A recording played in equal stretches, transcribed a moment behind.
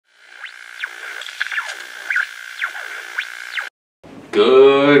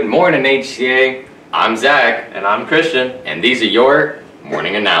Good morning, HCA. I'm Zach. And I'm Christian. And these are your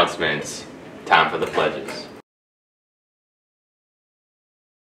morning announcements. Time for the pledges.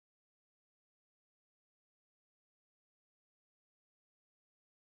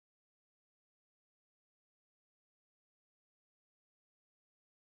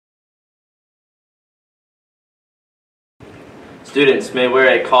 Students may wear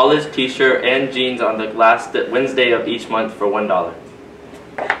a college t-shirt and jeans on the last Wednesday of each month for $1.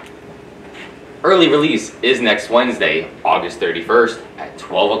 Early release is next Wednesday, August 31st at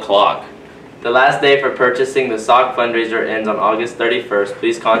 12 o'clock. The last day for purchasing the sock fundraiser ends on August 31st.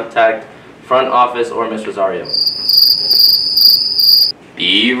 Please contact front office or Ms. Rosario.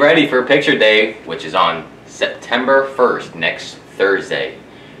 Be ready for Picture Day, which is on September 1st, next Thursday.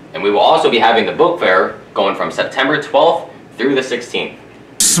 And we will also be having the book fair going from September 12th through the 16th.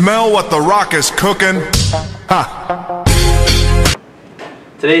 Smell what the rock is cooking? Ha!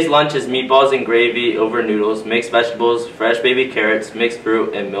 Today's lunch is meatballs and gravy over noodles, mixed vegetables, fresh baby carrots, mixed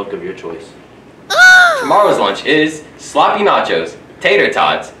fruit, and milk of your choice. Tomorrow's lunch is sloppy nachos, tater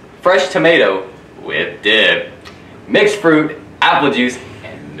tots, fresh tomato with dip, mixed fruit, apple juice,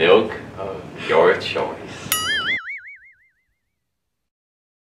 and milk of your choice.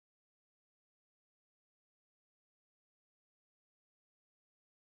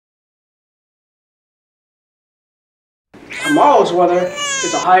 Tomorrow's weather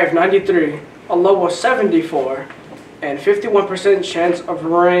is a high of 93, a low of 74, and 51% chance of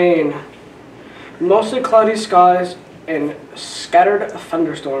rain. Mostly cloudy skies and scattered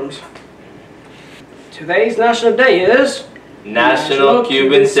thunderstorms. Today's national day is National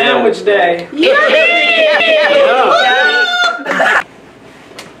Cuban Sandwich Day.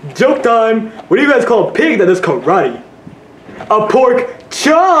 Joke time! What do you guys call a pig that does karate? A pork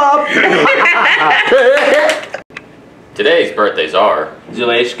chop! Today's birthdays are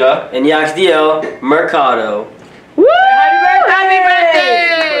Zuleshka and Yaxdiel Mercado. Woo! Happy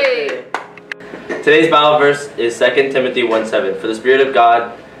birthday! Today's Bible verse is 2 Timothy 1:7. For the Spirit of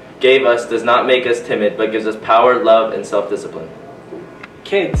God gave us does not make us timid, but gives us power, love, and self-discipline.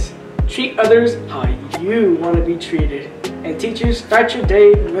 Kids, treat others how you want to be treated. And teachers, start your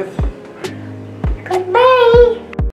day with